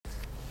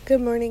Good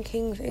morning,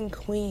 kings and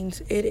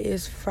queens. It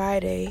is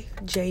Friday,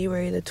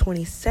 January the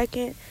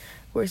 22nd.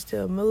 We're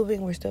still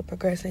moving, we're still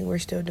progressing, we're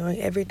still doing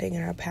everything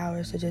in our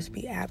powers to just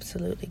be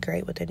absolutely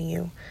great within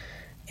you.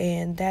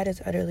 And that is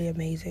utterly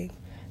amazing.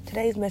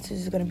 Today's message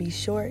is going to be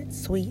short,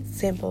 sweet,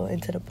 simple,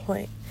 and to the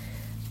point.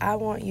 I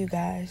want you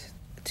guys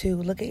to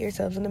look at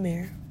yourselves in the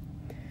mirror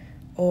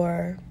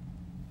or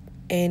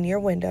in your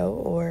window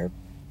or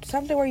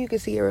something where you can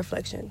see your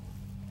reflection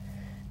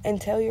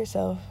and tell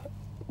yourself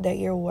that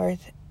you're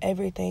worth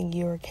everything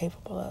you are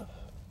capable of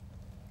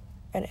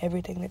and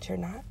everything that you're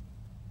not.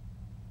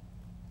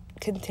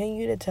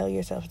 Continue to tell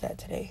yourself that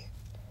today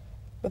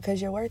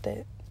because you're worth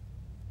it.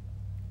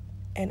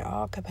 In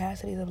all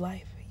capacities of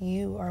life,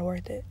 you are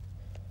worth it.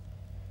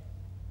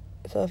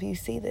 So if you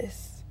see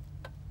this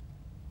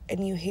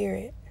and you hear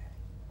it,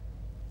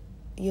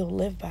 you'll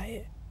live by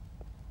it.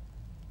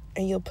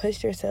 And you'll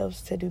push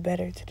yourselves to do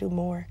better, to do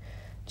more,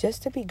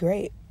 just to be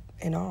great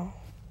in all.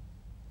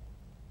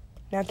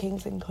 Now,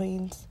 kings and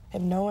queens,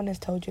 if no one has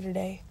told you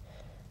today,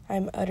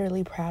 I'm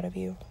utterly proud of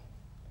you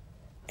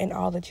and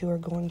all that you are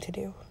going to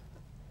do.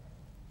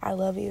 I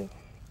love you.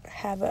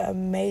 Have an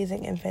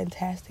amazing and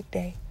fantastic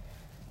day.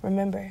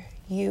 Remember,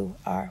 you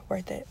are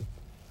worth it.